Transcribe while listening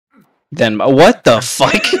Then what the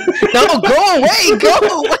fuck? No, go away! Go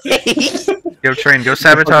away! Yo, Train, go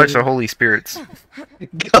sabotage the Holy Spirits.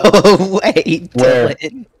 Go away, Where?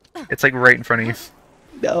 Dylan. It's like right in front of you.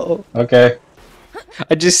 No. Okay.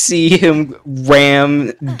 I just see him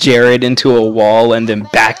ram Jared into a wall and then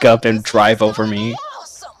back up and drive over me.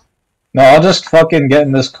 No, I'll just fucking get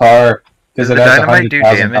in this car because Does it the has dynamite do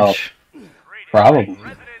 100,000 health. damage? Probably.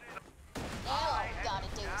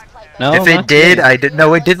 No, If it not did, today.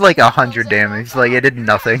 no, it did like 100 damage. Like, it did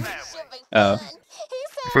nothing. Oh.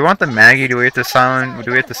 If we want the Maggie, do we have to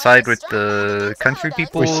side with the country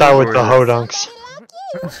people? We side with or the Hodunks.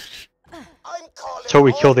 So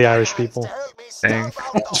we kill the Irish people. Dang.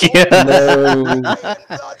 Yeah. No.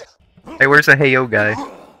 Hey, where's the Heyo guy?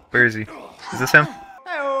 Where is he? Is this him?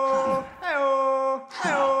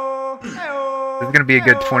 This is gonna be a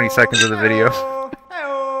good 20 seconds of the video.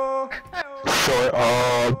 Shut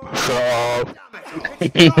up! Shut up!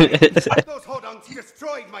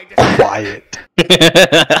 Quiet.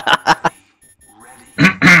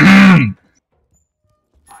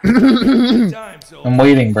 I'm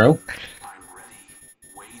waiting, bro.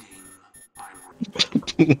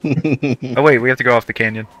 Oh wait, we have to go off the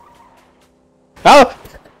canyon. Oh!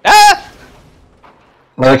 Ah!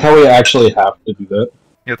 I like how we actually have to do that.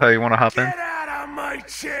 That's how you want to hop in? Get out of my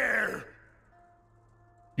chair!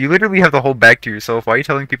 You literally have the whole back to yourself. Why are you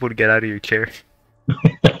telling people to get out of your chair?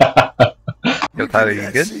 Yo, Tyler,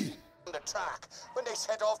 you good?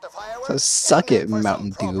 So suck it,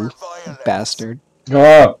 Mountain Dew, bastard. Go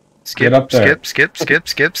up. Skip, Get up there.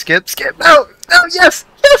 skip. No! No, yes!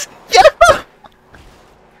 Yes! Yes!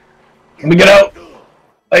 Let me get out.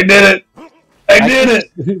 I did it. I did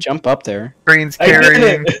it. Jump up there. Brains I did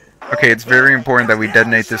carrying. it. Okay, it's very important that we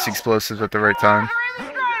detonate this explosive at the right time.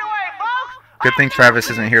 Good thing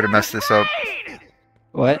Travis isn't here to mess this up.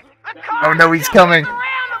 What? Oh no, he's coming!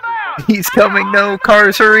 He's coming! No,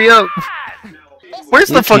 cars, hurry up! Where's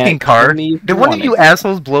You the fucking can't car? kill me if Did you one of want you it.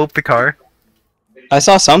 assholes blow up the car? I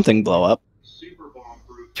saw something blow up.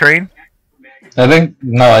 Train? I think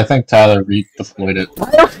Tyler redeployed it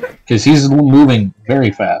because he's moving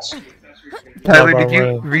very fast. Tyler, No, did you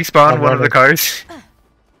I'm respawn one of the running. cars?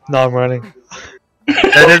 No, I'm running.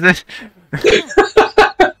 That isn't.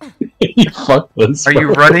 You fucked this. Are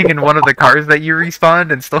you running in one of the cars that you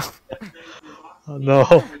respawned and still? No.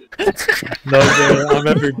 No, man, I'm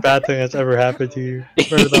every bad thing that's ever happened to you.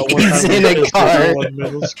 Remember that one He's time in we a kissed car. girl in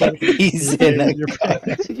middle school? He's You in came a in your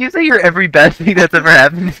pants. Did you say you're every bad thing that's ever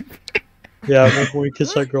happened? Yeah, remember when we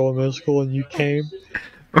kissed that girl in middle school and you came?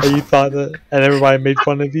 And you thought that, and everybody made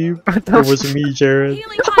fun of you? It was me, Jared.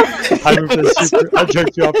 I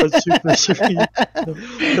jerked you off as super sweet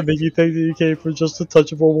to make you think that you came for just a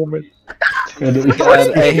touch of a woman.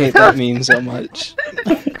 God, I hate that meme so much.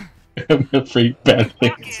 Every bad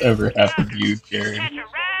thing that's ever happened to you, Jared.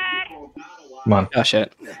 Come on. Oh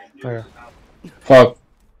shit. Okay. Fuck.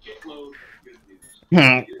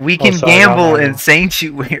 We can sorry, gamble no. in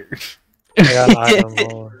sanctuary. I got an item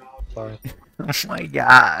roller. Sorry. Oh my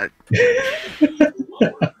god.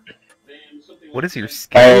 What is your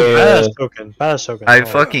skill? Badass token. I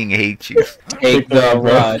fucking hate you. Take the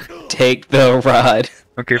rod. Take the rod.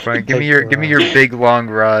 Okay, fine. Give me your big long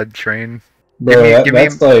rod, Train. Bro, Give me-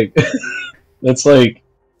 that's like... that's like...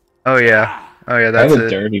 Oh yeah. Oh yeah, that's That's it.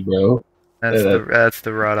 dirty, bro. That's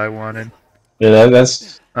the rod I wanted. Yeah,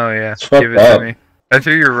 that's... Oh yeah. It's fucked Give it up. to me. I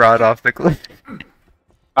threw your rod off the cliff.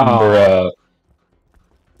 Number,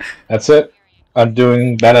 that's it. I'm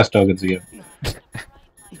doing badass tokens again.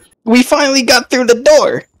 We finally got through the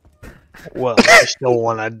door. Well, I still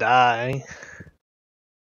wanna die.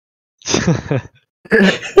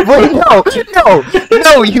 Wait,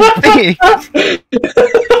 no, you think?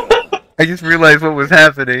 I just realized what was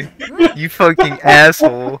happening. You fucking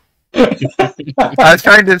asshole. I was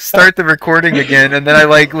trying to start the recording again, and then I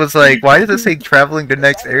was like, why does it say traveling to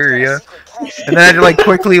next area? And then I had to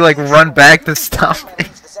quickly run back to stop it.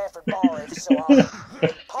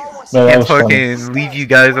 No, that Can't was funny. fucking leave you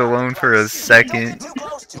guys alone for a second.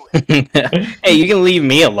 Hey, you can leave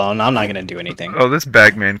me alone. I'm not gonna do anything. Oh, this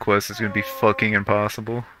Bagman quest is gonna be fucking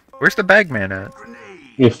impossible. Where's the Bagman at?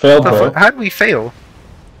 You failed, bro. How'd we fail?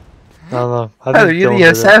 I don't know. I Tyler, think you're Dylan the did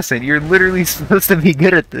it. assassin. You're literally supposed to be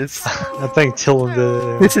good at this. I think Dylan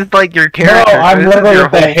did it. This is like your No, character. I'm This is literally your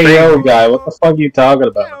the whole thing. Heyo guy. What the fuck are you talking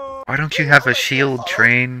about? Why don't you have a shield,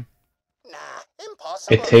 Train?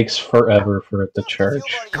 It takes forever for it to charge.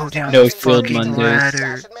 Go down No the shield fucking Mondays.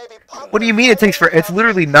 ladder. What do you mean it takes for? It's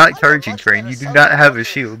literally not charging, Train. You do not have a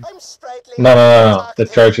shield. No. The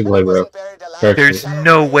charging delay, bro. There's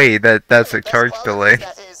no way that that's a charge delay.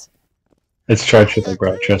 It's charged delay,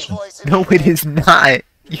 bro. Trust me. No, it is not.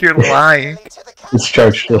 You're lying. It's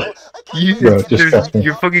charged delay. Bro, just trust me.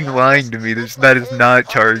 You're fucking lying to me. That is not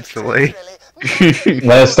charge delay.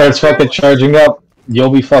 When it starts fucking charging up, you'll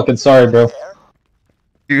be fucking sorry, bro.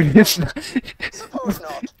 Dude, it's not...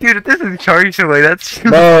 Dude, if this is charge delay, that's just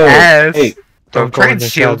Bro, ass. hey. Bro, Don't go in Train's there,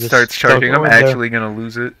 shield Travis. starts Don't charging. go I'm in there. actually gonna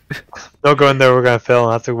lose it. Don't go in there, we're gonna fail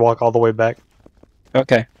and have to walk all the way back.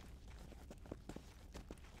 Okay.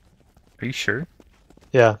 Are you sure?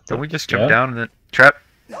 Yeah. Don't we just jump Yeah. down and then trap?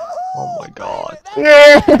 Oh my god.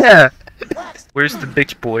 Yeah! Where's the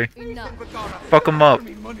bitch boy? Fuck him up.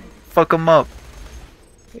 Fuck him up.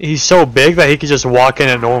 He's so big that he could just walk in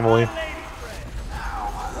it normally.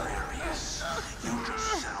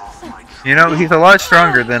 You know, he's a lot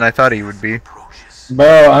stronger than I thought he would be.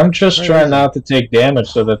 Bro, I'm just trying not to take damage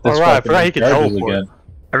so that this Alright, I fucking forgot he could charges teleport. again.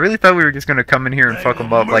 I really thought we were just gonna come in here and fuck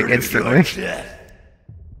him up, like, instantly.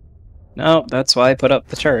 No, that's why I put up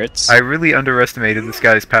the turrets. I really underestimated this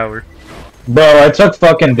guy's power. Bro, I took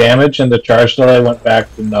fucking damage and the charge delay went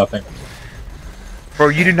back to nothing. Bro,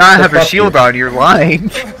 you do not So have a fuck shield you. on, you're lying.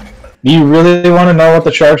 Do you really want to know what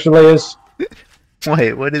the charge delay is?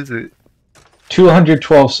 Wait, what is it?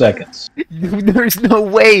 212 seconds. There's no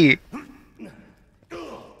way!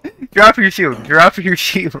 Drop your shield, drop your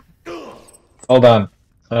shield. Hold on.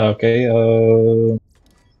 Okay, Oh,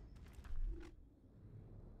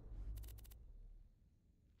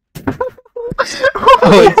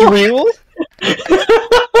 it's real?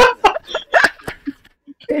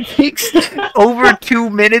 It takes over 2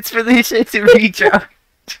 minutes for this shit to recharge.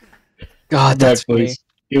 God, that's funny. please.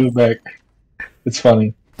 Give it back. It's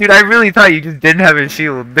funny. Dude, I really thought you just didn't have a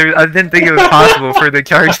shield. I didn't think it was possible for the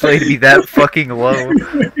charge delay to be that fucking low.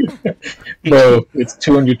 Bro, it's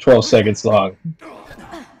 212 seconds long.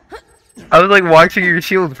 I was like watching your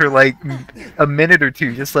shield for like a minute or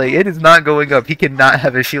two, just like, it is not going up. He cannot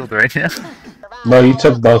have a shield right now. Bro, you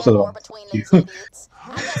took both of them.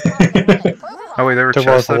 Oh wait, there were Took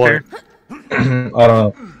chests one up for here? I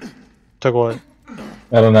don't know. Took what?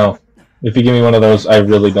 I don't know. If you give me one of those, I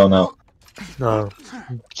really don't know. No.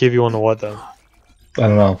 Give you one to what though? I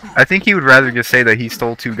don't know. I think he would rather just say that he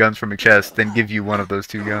stole 2 guns from a chest than give you one of those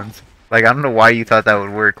 2 guns. Like, I don't know why you thought that would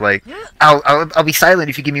work. Like, I'll be silent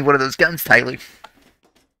if you give me one of those guns, Tyler.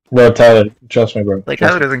 Bro, Tyler, trust me, bro. Like, Trust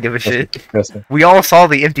Tyler me. doesn't give a shit. Trust me. We all saw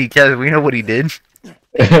the empty chest. We know what he did.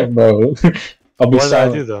 Bro, I'll be What did I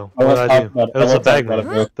silent. do though? I What won't did I talk do? about It was I the won't talk about it,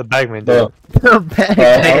 bagman. bro. The bagman did Bro. it. The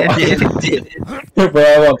bag did it. Bro,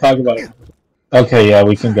 I won't talk about it. Okay, yeah,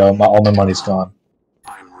 we can go. All my money's gone.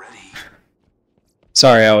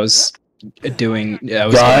 Sorry, I was doing. I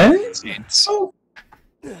was Guns? Oh.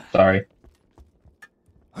 Sorry.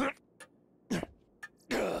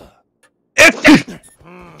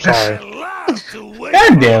 Sorry.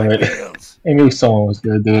 God damn it. I knew someone was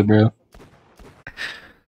gonna do it, bro.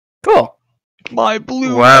 Cool. My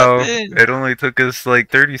blue Wow, weapon! it only took us like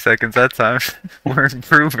 30 seconds that time. We're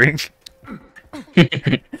improving.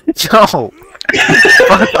 No!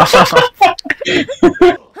 Fuck off!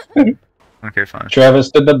 Okay, fine. Travis,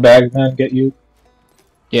 did the bagman get you?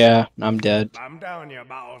 Yeah, I'm dead. I'm down your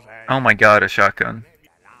balls. Oh my god, a shotgun.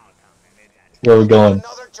 Where are we going?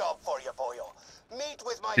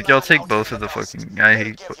 Did y'all take both of the fucking... I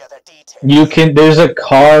hate... You can. There's a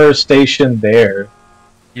car station there.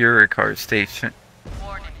 You're a car station.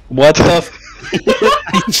 What the?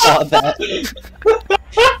 I saw that.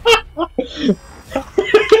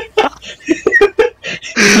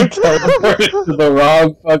 Teleported to the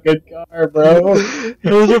wrong fucking car, bro. It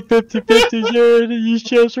was a 50-50, Jared. You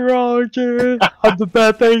chose wrong, Jared. I'm the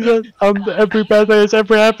bad thing every bad thing that's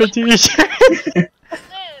ever happened to you, Jared.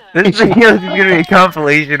 This video is gonna be a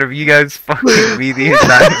compilation of you guys fucking me the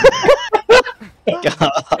entire...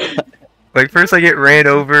 God. Like, first I get ran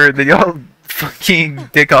over, then y'all fucking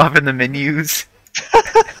dick off in the menus.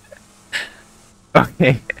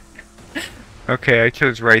 Okay. Okay, I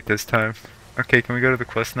chose right this time. Okay, can we go to the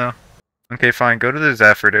quest now? Okay, fine, go to the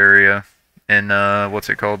Zafford area. And, what's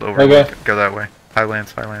it called? Overlook. Okay. Go that way.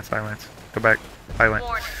 Highlands, Highlands, Highlands. Go back. Highlands.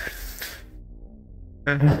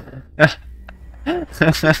 What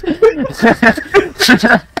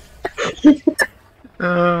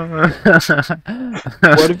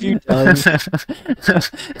have you done?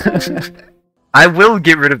 I will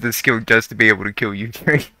get rid of the skill just to be able to kill you,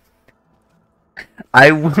 Trey.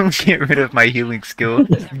 I will get rid of my healing skill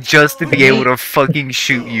just to be able to fucking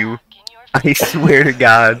shoot you. I swear to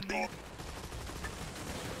God.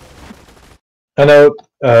 I know,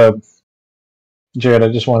 Jared, I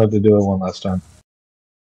just wanted to do it one last time.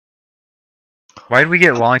 Why'd we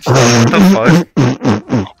get launched up? What the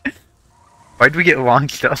fuck? Why'd we get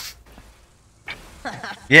launched up?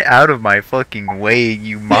 Get out of my fucking way,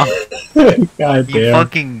 you God You damn.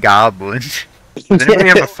 fucking goblin. Does anybody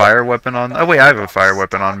have a fire weapon on? Oh wait, I have a fire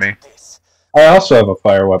weapon on me. I also have a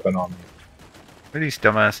fire weapon on me. Where are these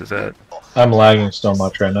dumbasses at? I'm lagging so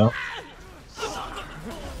much right now.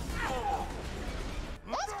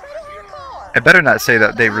 I better not say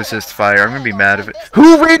that they resist fire. I'm gonna be mad if it.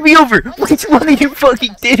 Who ran me over? Which one of you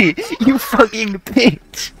fucking did it? You fucking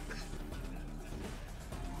bitch!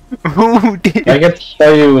 Who did I it? get to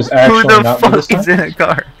tell you it was Who actually the not me this fuck is time. in a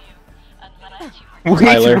car? Which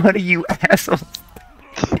Tyler. one of you assholes?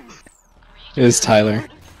 It was Tyler.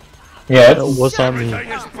 Yeah, That was on me.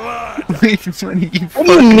 His blood. Which one of you What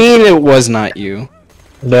do you mean it was not you?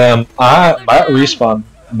 damn. My respawn.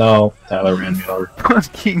 No, Tyler ran me over.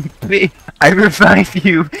 fucking bitch? I revive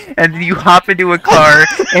you, and then you hop into a car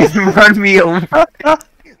and run me over.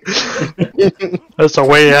 That's the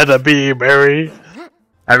way it had to be, Barry.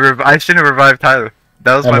 I shouldn't have revived Tyler.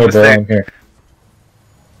 That was I'm my here, bro. mistake. I'm here.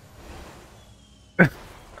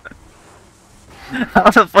 How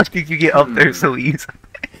the fuck did you get up there so easy?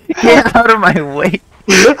 Get out of my way.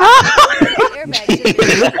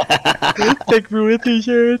 Take me with you,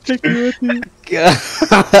 Sharon. Take me with you.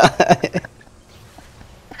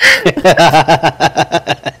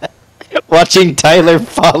 Watching Tyler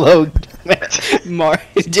follow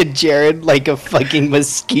Jared like a fucking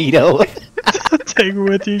mosquito. Take me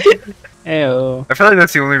with you. Ew. I feel like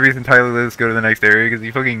that's the only reason Tyler lets us go to the next area, because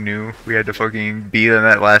he fucking knew we had to fucking be in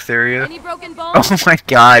that last area. Any broken bones? Oh my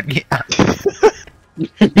god. Yeah.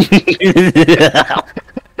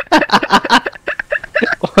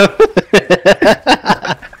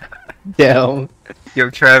 Damn. Yo,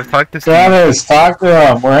 Trav, talk to Steve. Travis, talk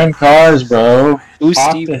to him. We're in cars, bro. Who's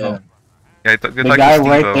Talk Steve? to him. Yeah, good The talk guy to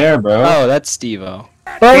right Steve-O. there, bro. Oh, that's Steve-O.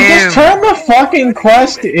 Bro, Damn. just turn the fucking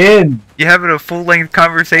quest in. You having a full-length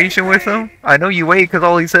conversation with him? I know you wait, because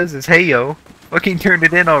all he says is, hey, yo. Fucking turned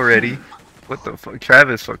it in already. What the fuck?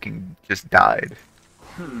 Travis fucking just died.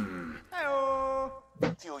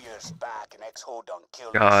 Few years back, an ex-ho done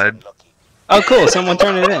killed God. us, lucky. Oh, cool. Someone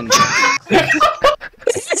turned it in.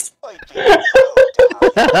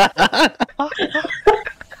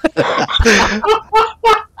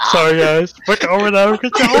 Sorry, guys. Look over there.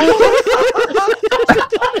 Control.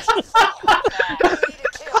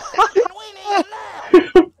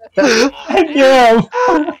 Yeah.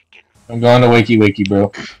 I'm going to Wakey Wakey,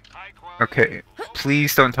 bro. Okay,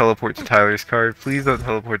 please don't teleport to Tyler's car. Please don't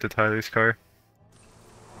teleport to Tyler's car.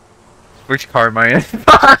 Which car am I in?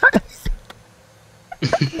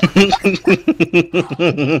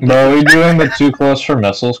 Bro, are we doing the Too Close for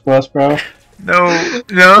Missiles quest, bro? No,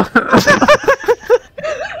 no.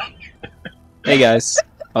 Hey guys,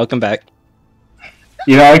 welcome back.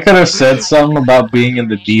 You know, I could have said something about being in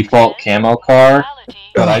the default camo car,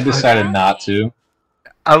 but I decided not to.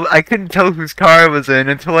 I couldn't tell whose car I was in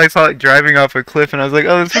until I saw it driving off a cliff, and I was like,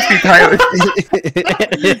 oh, this must be Tyler.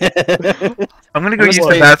 I'm gonna go use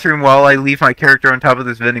the bathroom while I leave my character on top of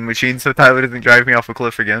this vending machine so Tyler doesn't drive me off a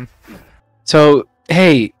cliff again. So,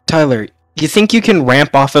 hey, Tyler, you think you can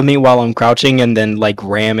ramp off of me while I'm crouching and then, like,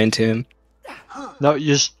 ram into him? No, you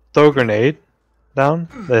just throw a grenade down.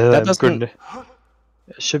 That doesn't- Grenade.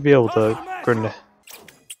 Should be able to grenade.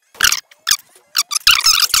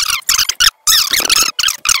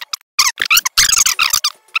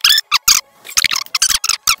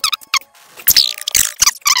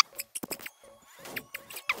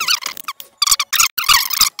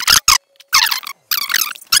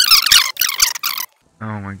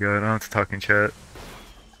 Oh my god, I don't have to talk in chat.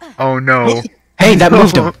 Oh no. Hey, that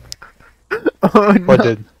moved him! Oh no. What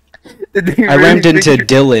did? Did they I really rammed into think-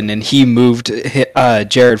 Dylan and he moved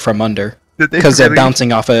Jared from under. did they Because they're really-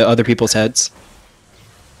 bouncing off of other people's heads.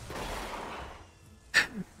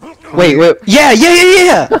 Wait, wait. Yeah!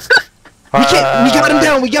 We got him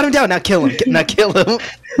down! We got him down! Now kill him! Now kill him!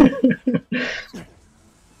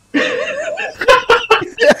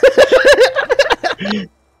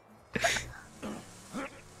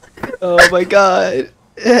 Oh my god.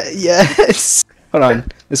 Yes! Hold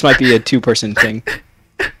on. This might be a two-person thing.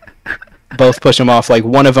 Both push him off. Like,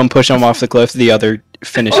 one of them push him off the cliff, the other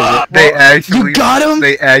finishes it. They actually You got him?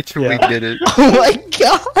 They actually Yeah. did it. Oh my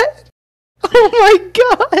god! Oh my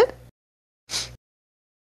god!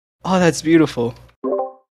 Oh, that's beautiful.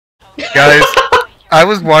 Guys, I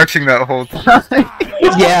was watching that whole time.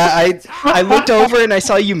 Yeah, I looked over and I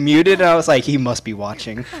saw you muted and I was like, he must be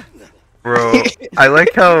watching. Bro, I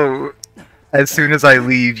like how as soon as I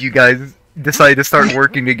leave, you guys decide to start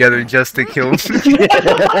working together just to kill me.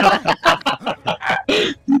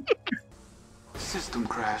 System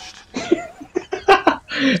crashed.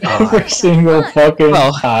 Every single fucking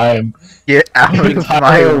Well. time. Get out of my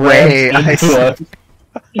Tyler way! rams I into said, us.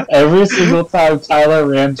 Every single time Tyler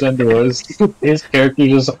rams into us, his character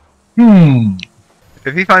just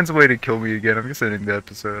if he finds a way to kill me again, I'm just ending the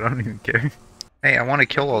episode. I don't even care. Hey, I want to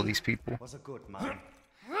kill all these people. Was a good man.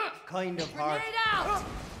 Kind of hard.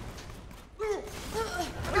 This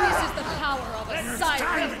is the power of a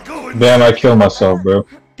siren. Damn, I killed myself, bro.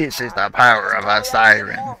 This is the power of a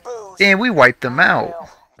siren. Damn, we wiped them out.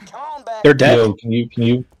 They're dead. Yo, can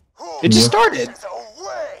you? It just started.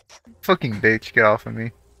 Fucking bitch, get off of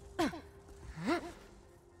me.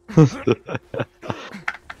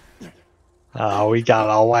 Oh, we got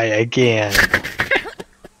away again.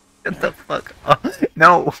 Get the fuck up.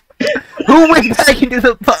 No. Who went back into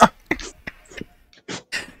the box?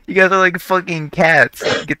 You guys are like fucking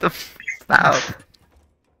cats. Get the stop.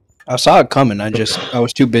 I saw it coming. I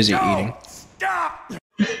was too busy eating.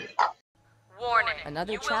 Warning.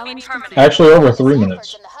 Another challenge. Actually, over 3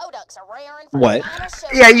 minutes. What?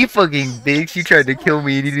 Yeah, you fucking bitch. You tried to kill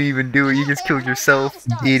me and you didn't even do it. You just killed yourself,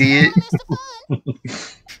 idiot.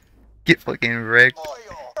 Get fucking wrecked.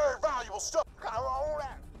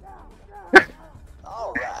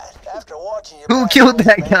 Who killed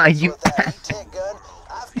that guy? You ass.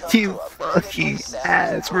 You fucking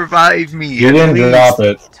ass. Revive me. You didn't drop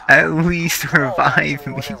it. At least revive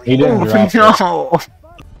me. He didn't drop it. No.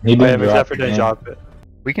 He Wait, didn't drop it. didn't man. drop it.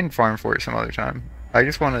 We can farm for it some other time. I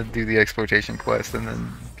just want to do the exploitation quest and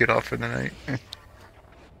then get off for the night.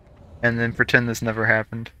 And then pretend this never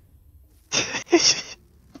happened.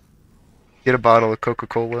 Get a bottle of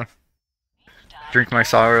Coca-Cola. Drink my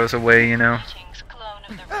sorrows away, you know.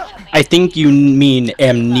 I think you mean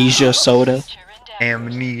amnesia soda.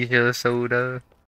 Amnesia soda.